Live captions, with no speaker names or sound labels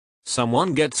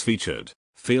Someone gets featured.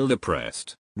 Feel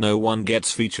depressed. No one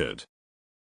gets featured.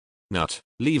 Nut.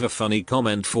 Leave a funny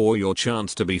comment for your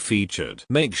chance to be featured.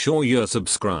 Make sure you're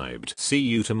subscribed. See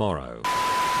you tomorrow.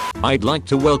 I'd like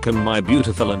to welcome my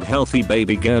beautiful and healthy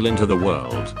baby girl into the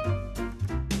world.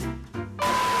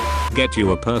 Get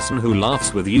you a person who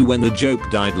laughs with you when the joke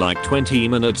died like 20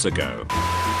 minutes ago.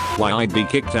 Why I'd be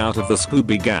kicked out of the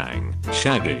Scooby Gang.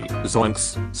 Shaggy,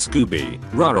 Zoinks, Scooby,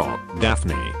 Rurok,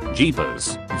 Daphne,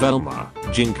 Jeepers, Velma,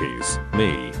 Jinkies,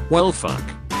 me, well fuck.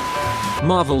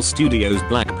 Marvel Studios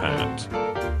Black Pant.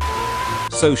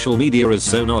 Social media is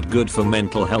so not good for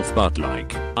mental health, but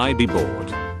like, I'd be bored.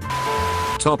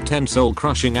 Top 10 soul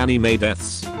crushing anime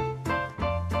deaths.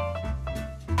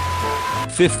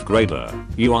 5th grader,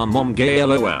 you are mom gay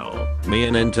lol, me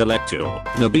an intellectual,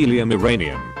 nobelium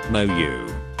uranium, no you.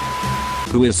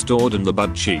 Who is stored in the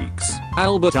butt cheeks,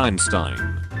 Albert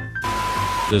Einstein.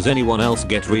 Does anyone else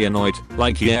get re-annoyed,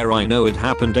 like yeah I know it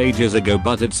happened ages ago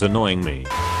but it's annoying me.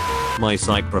 My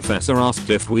psych professor asked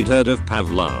if we'd heard of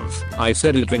Pavlov, I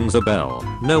said it rings a bell,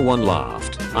 no one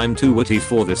laughed, I'm too witty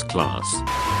for this class.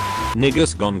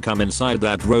 Niggas gon' come inside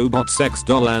that robot sex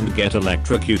doll and get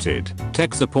electrocuted.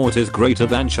 Tech support is greater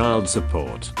than child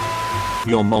support.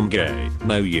 Your mom gay,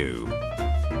 no you.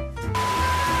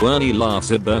 Ernie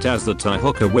laughs at Bert as the Thai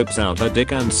hooker whips out her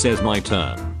dick and says my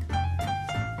turn.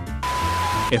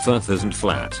 If Earth isn't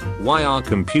flat, why are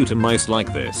computer mice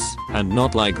like this, and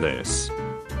not like this?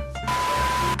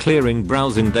 Clearing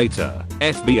browsing data,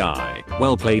 FBI,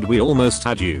 well played, we almost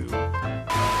had you.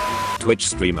 Twitch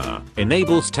streamer,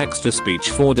 enables text-to-speech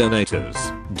for donators.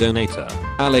 Donator,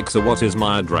 Alexa what is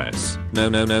my address? No.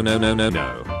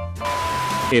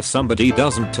 If somebody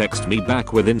doesn't text me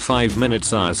back within 5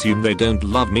 minutes I assume they don't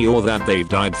love me or that they've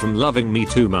died from loving me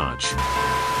too much.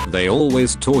 They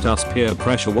always taught us peer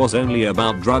pressure was only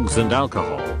about drugs and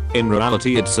alcohol. In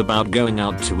reality it's about going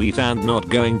out to eat and not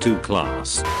going to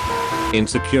class.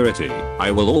 Insecurity,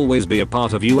 I will always be a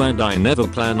part of you and I never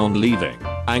plan on leaving.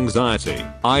 Anxiety,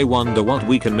 I wonder what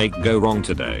we can make go wrong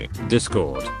today.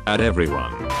 Discord, at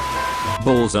everyone.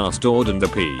 Balls are stored in the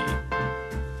pee.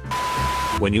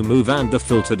 When you move and the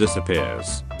filter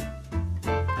disappears.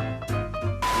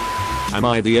 Am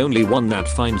I the only one that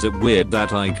finds it weird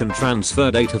that I can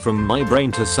transfer data from my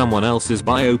brain to someone else's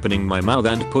by opening my mouth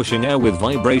and pushing air with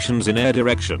vibrations in air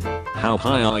direction? How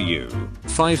high are you?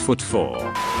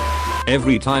 5'4".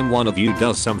 Every time one of you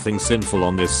does something sinful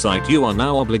on this site you are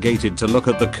now obligated to look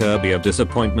at the Kirby of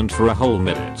disappointment for a whole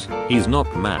minute. He's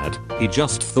not mad, he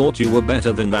just thought you were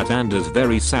better than that and is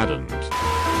very saddened.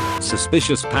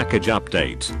 Suspicious package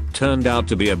update. Turned out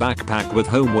to be a backpack with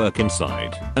homework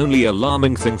inside. Only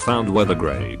alarming thing found were the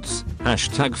grades.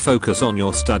 Hashtag focus on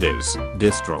your studies.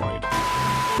 Destroyed.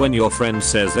 When your friend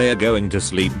says they are going to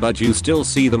sleep but you still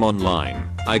see them online.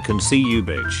 I can see you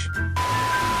bitch.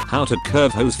 How to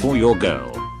curve hose for your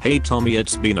girl. Hey Tommy,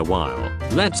 it's been a while.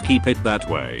 Let's keep it that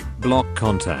way. Block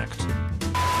contact.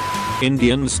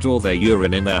 Indians store their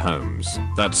urine in their homes.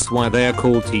 That's why they are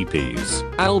called teepees.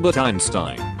 Albert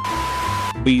Einstein.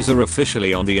 Bees are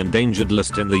officially on the endangered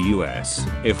list in the US.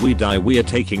 If we die we are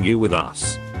taking you with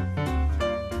us.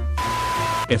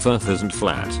 If Earth isn't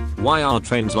flat, why are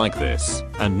trains like this,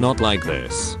 and not like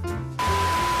this?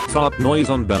 Fart noise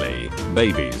on belly,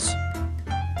 babies.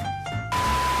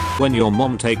 When your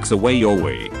mom takes away your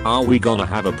wee, are we gonna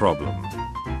have a problem?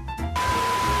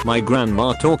 My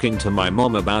grandma talking to my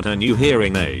mom about a new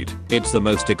hearing aid. It's the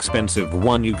most expensive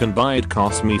one you can buy, it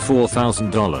cost me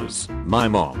 $4,000. My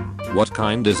mom, what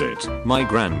kind is it? My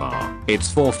grandma,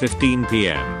 it's 4:15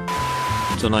 PM.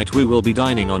 Tonight we will be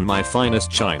dining on my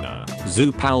finest china,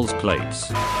 Zoo Pals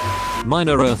plates.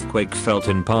 Minor earthquake felt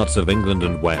in parts of England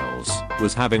and Wales.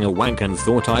 Was having a wank and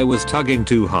thought I was tugging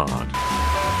too hard.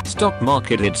 Stock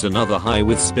market hits another high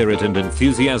with spirit and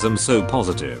enthusiasm so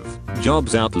positive.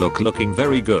 Jobs outlook looking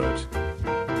very good.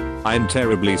 I'm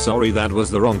terribly sorry that was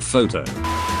the wrong photo.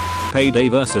 Payday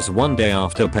versus one day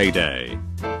after payday.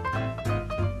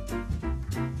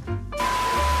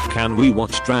 Can we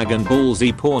watch Dragon Ball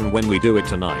Z porn when we do it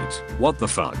tonight? What the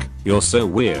fuck? You're so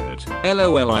weird.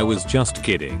 LOL, I was just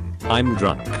kidding. I'm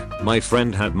drunk. My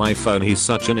friend had my phone, he's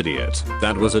such an idiot.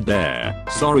 That was a dare.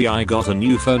 Sorry, I got a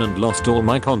new phone and lost all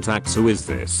my contacts. Who is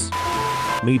this?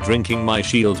 Me drinking my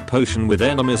shield potion with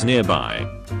enemies nearby.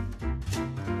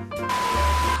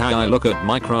 How I look at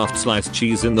my Kraft sliced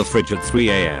cheese in the fridge at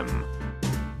 3 AM.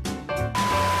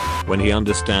 When he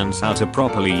understands how to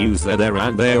properly use there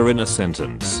and there in a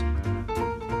sentence.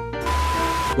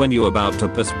 When you're about to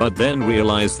piss but then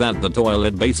realize that the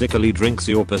toilet basically drinks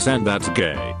your piss and that's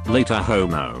gay. Later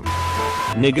homo.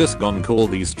 Niggas gon' call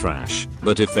these trash,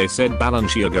 but if they said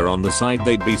Balenciaga on the side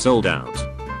they'd be sold out.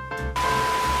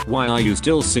 Why are you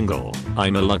still single?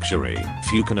 I'm a luxury,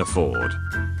 few can afford.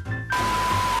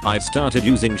 I started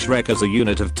using Shrek as a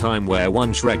unit of time where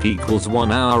one Shrek equals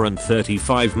 1 hour and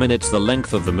 35 minutes the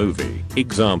length of the movie.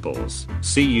 Examples: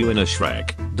 see you in a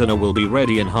Shrek, dinner will be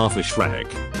ready in half a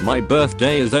Shrek, my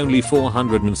birthday is only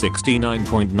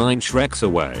 469.9 Shreks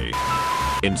away.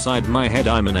 Inside my head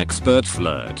I'm an expert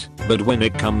flirt, but when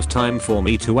it comes time for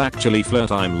me to actually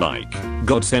flirt I'm like,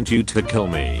 God sent you to kill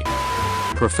me.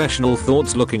 Professional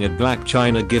thoughts looking at Black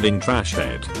China giving trash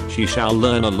head, she shall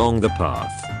learn along the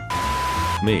path.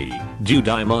 Me, dude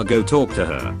I'ma go talk to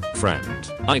her,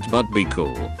 friend, I'd but be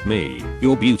cool, me,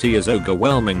 your beauty is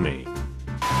overwhelming me.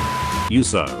 You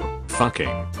so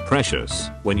fucking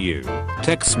precious when you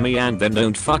text me and then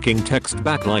don't fucking text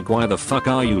back, like why the fuck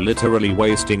are you literally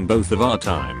wasting both of our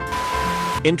time.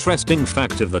 Interesting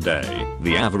fact of the day,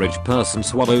 the average person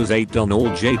swallows 8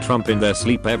 Donald J. Trump in their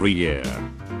sleep every year.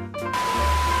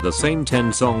 The same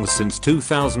 10 songs since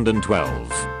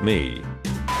 2012, me.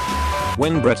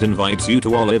 When Brett invites you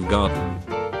to Olive Garden.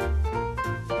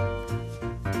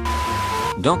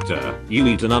 Doctor, you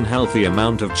eat an unhealthy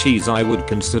amount of cheese, I would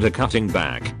consider cutting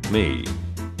back, me.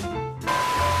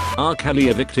 R. Kelly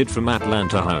evicted from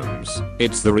Atlanta homes,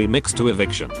 it's the remix to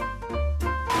Eviction.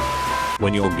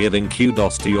 When you're giving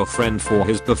kudos to your friend for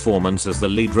his performance as the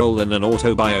lead role in an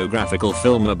autobiographical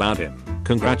film about him,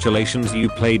 congratulations, you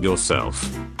played yourself.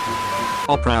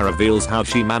 Oprah reveals how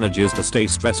she manages to stay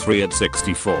stress-free at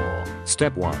 64.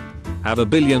 Step 1. Have $1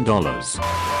 billion.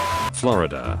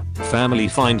 Florida. Family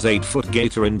finds 8-foot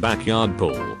gator in backyard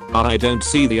pool. I don't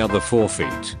see the other 4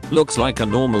 feet. Looks like a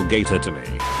normal gator to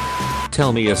me.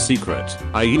 Tell me a secret.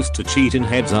 I used to cheat in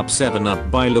Heads Up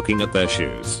 7-Up by looking at their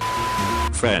shoes.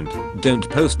 Friend, don't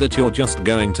post that you're just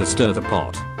going to stir the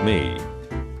pot. Me.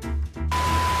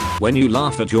 When you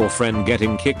laugh at your friend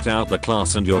getting kicked out the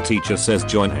class and your teacher says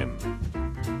join him.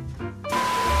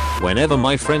 Whenever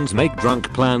my friends make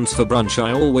drunk plans for brunch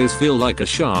I always feel like a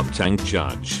Shark Tank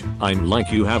judge. I'm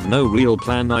like, you have no real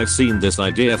plan, I've seen this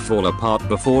idea fall apart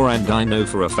before and I know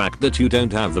for a fact that you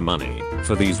don't have the money.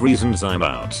 For these reasons I'm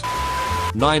out.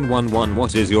 911,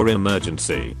 what is your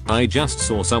emergency? I just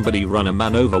saw somebody run a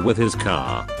man over with his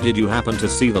car. Did you happen to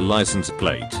see the license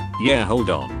plate? Yeah,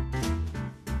 hold on.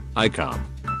 I can't.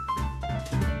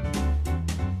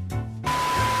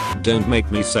 Don't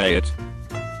make me say it.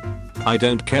 I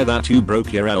don't care that you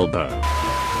broke your elbow.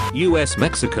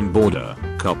 US-Mexican border,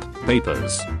 cop,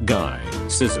 papers, guy,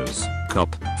 scissors,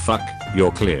 cop, fuck,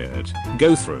 you're cleared.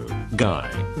 Go through,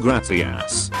 guy,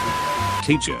 gracias.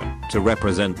 Teacher, to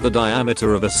represent the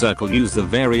diameter of a circle use the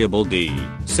variable d.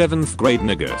 7th grade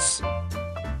niggas.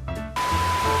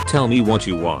 Tell me what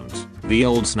you want. The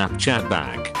old Snapchat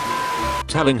back.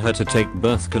 Telling her to take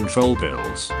birth control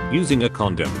pills, using a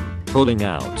condom, pulling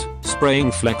out,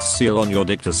 spraying Flex Seal on your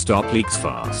dick to stop leaks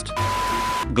fast.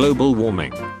 Global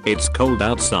warming, it's cold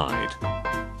outside.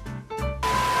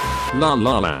 La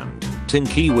La Land,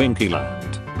 Tinky Winky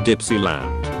Land, Dipsy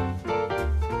Land.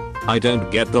 I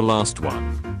don't get the last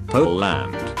one. Pole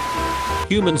Land.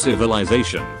 Human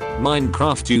civilization,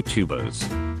 Minecraft YouTubers.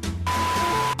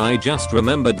 I just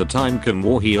remembered the time Kim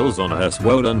wore heels on her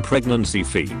swollen pregnancy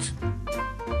feet.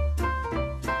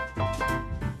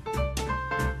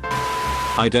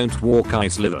 I don't walk, I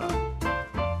slither.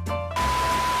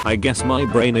 I guess my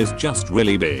brain is just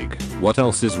really big. What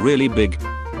else is really big?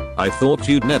 I thought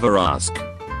you'd never ask.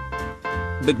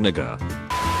 Big nigga.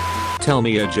 Tell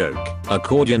me a joke.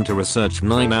 According to research,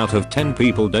 9 out of 10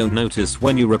 people don't notice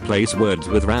when you replace words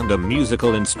with random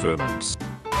musical instruments.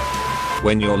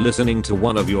 When you're listening to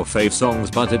one of your fave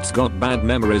songs but it's got bad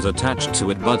memories attached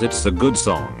to it but it's a good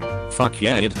song. Fuck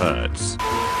yeah, it hurts.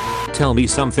 Tell me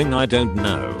something I don't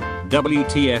know.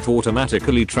 WTF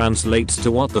automatically translates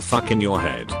to what the fuck in your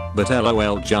head, but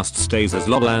LOL just stays as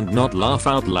lol and not laugh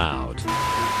out loud.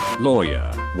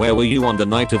 Lawyer, where were you on the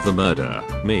night of the murder?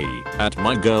 Me, at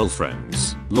my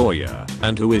girlfriend's. Lawyer,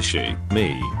 and who is she?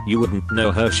 Me, you wouldn't know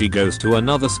her, she goes to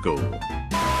another school.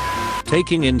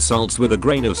 Taking insults with a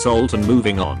grain of salt and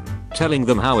moving on. Telling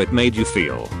them how it made you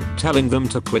feel. Telling them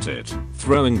to quit it.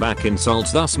 Throwing back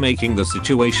insults, thus making the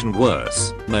situation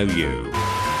worse. No, you.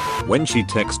 When she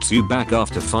texts you back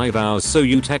after 5 hours so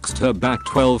you text her back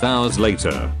 12 hours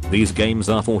later. These games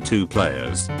are for 2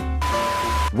 players.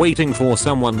 Waiting for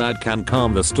someone that can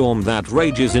calm the storm that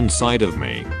rages inside of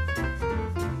me.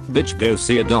 Bitch, go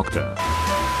see a doctor.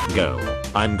 Girl,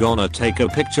 I'm gonna take a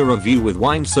picture of you with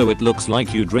wine so it looks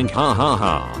like you drink, ha ha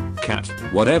ha. Cat,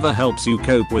 whatever helps you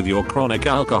cope with your chronic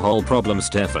alcohol problem.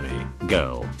 Stephanie,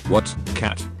 girl, what?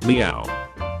 Cat, meow.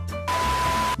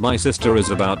 My sister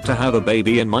is about to have a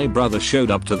baby and my brother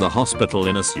showed up to the hospital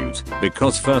in a suit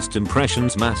because first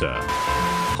impressions matter.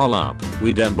 Hol up,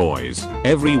 we dem boys.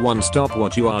 Everyone stop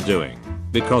what you are doing.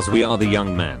 Because we are the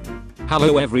young men.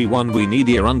 Hello everyone, we need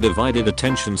your undivided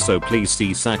attention, so please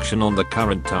cease action on the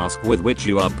current task with which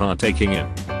you are partaking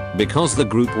in. Because the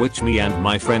group which me and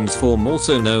my friends form,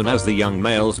 also known as the young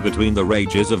males between the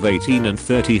ages of 18 and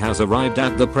 30, has arrived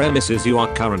at the premises you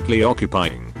are currently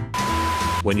occupying.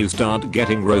 When you start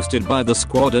getting roasted by the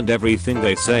squad and everything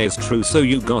they say is true, so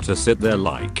you gotta sit there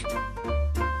like.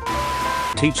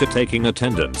 Teacher taking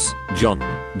attendance. John,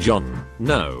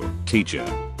 no, teacher.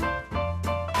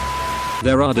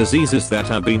 There are diseases that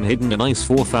have been hidden in ice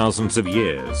for thousands of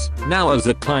years. Now as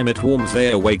the climate warms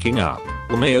they are waking up.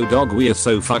 Mayo dog, we are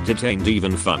so fucked it ain't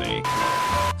even funny.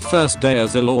 First day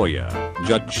as a lawyer,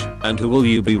 judge, and who will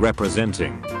you be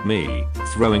representing? Me,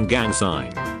 throwing gang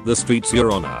sign, the streets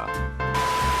your honor.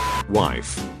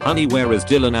 Wife, honey where is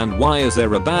Dylan and why is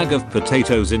there a bag of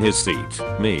potatoes in his seat?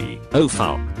 Me, oh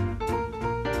fuck.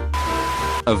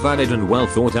 A valid and well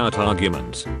thought out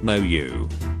argument, no you.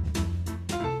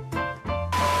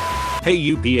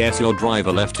 Hey UPS, your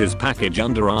driver left his package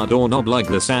under our doorknob like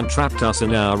this and trapped us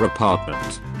in our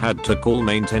apartment. Had to call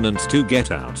maintenance to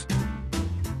get out.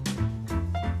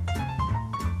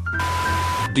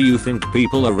 Do you think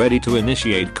people are ready to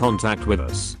initiate contact with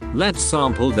us? Let's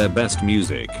sample their best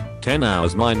music. 10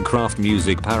 hours Minecraft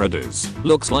music parodies.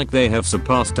 Looks like they have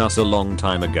surpassed us a long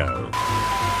time ago.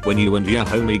 When you and your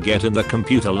homie get in the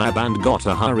computer lab and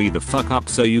gotta hurry the fuck up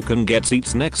so you can get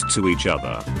seats next to each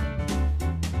other.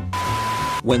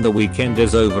 When the weekend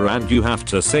is over and you have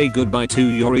to say goodbye to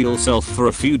your real self for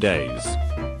a few days.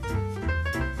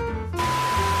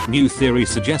 New theory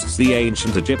suggests the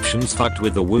ancient Egyptians fucked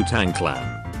with the Wu-Tang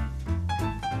Clan.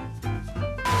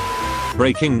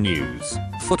 Breaking news.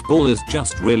 Football is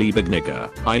just really big nigga.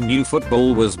 I knew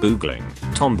football was boogling.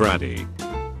 Tom Brady.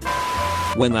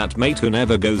 When that mate who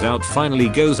never goes out finally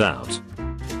goes out.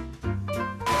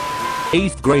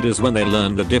 8th graders when they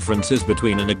learn the differences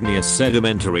between an igneous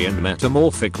sedimentary and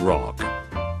metamorphic rock.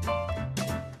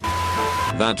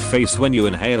 That face when you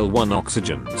inhale 1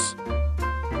 oxygens.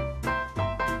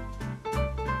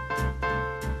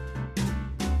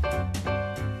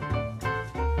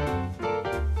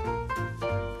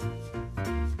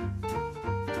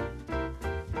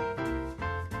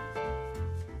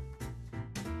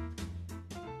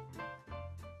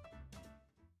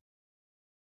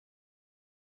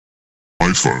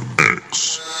 iPhone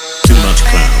X. Too much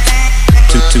cloud.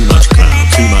 Too much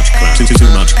cloud. Too much cloud. Too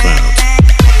much cloud.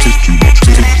 Too much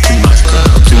cloud. Too much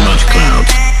cloud. Too much cloud.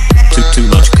 Too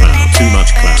much cloud. Too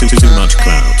much cloud. Too much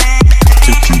cloud.